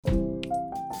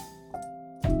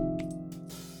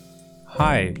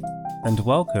Hi, and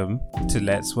welcome to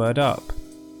Let's Word Up.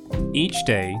 Each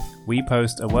day, we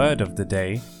post a word of the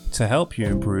day to help you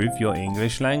improve your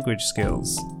English language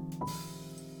skills.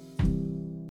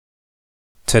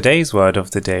 Today's word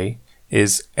of the day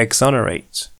is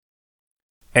exonerate.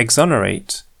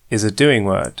 Exonerate is a doing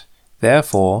word,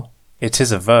 therefore, it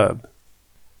is a verb.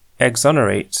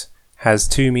 Exonerate has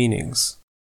two meanings.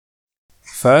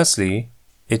 Firstly,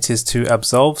 it is to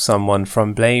absolve someone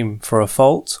from blame for a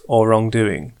fault or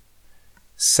wrongdoing.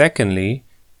 Secondly,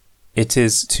 it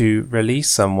is to release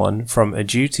someone from a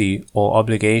duty or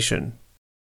obligation.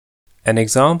 An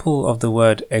example of the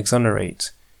word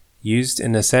exonerate used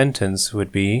in a sentence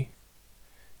would be,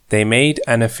 they made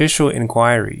an official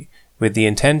inquiry with the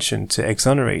intention to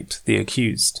exonerate the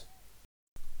accused.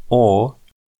 Or,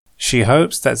 she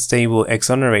hopes that they will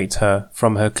exonerate her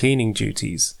from her cleaning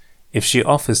duties if she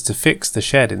offers to fix the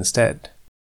shed instead.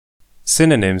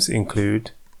 Synonyms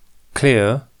include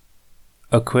clear,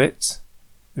 acquit,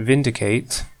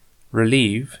 vindicate,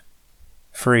 relieve,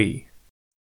 free.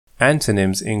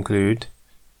 Antonyms include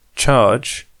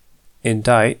charge,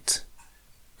 indite,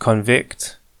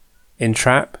 convict,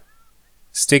 entrap,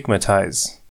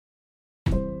 stigmatise.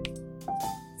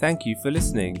 Thank you for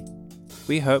listening.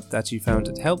 We hope that you found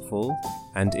it helpful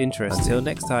and interesting. Until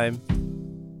next time.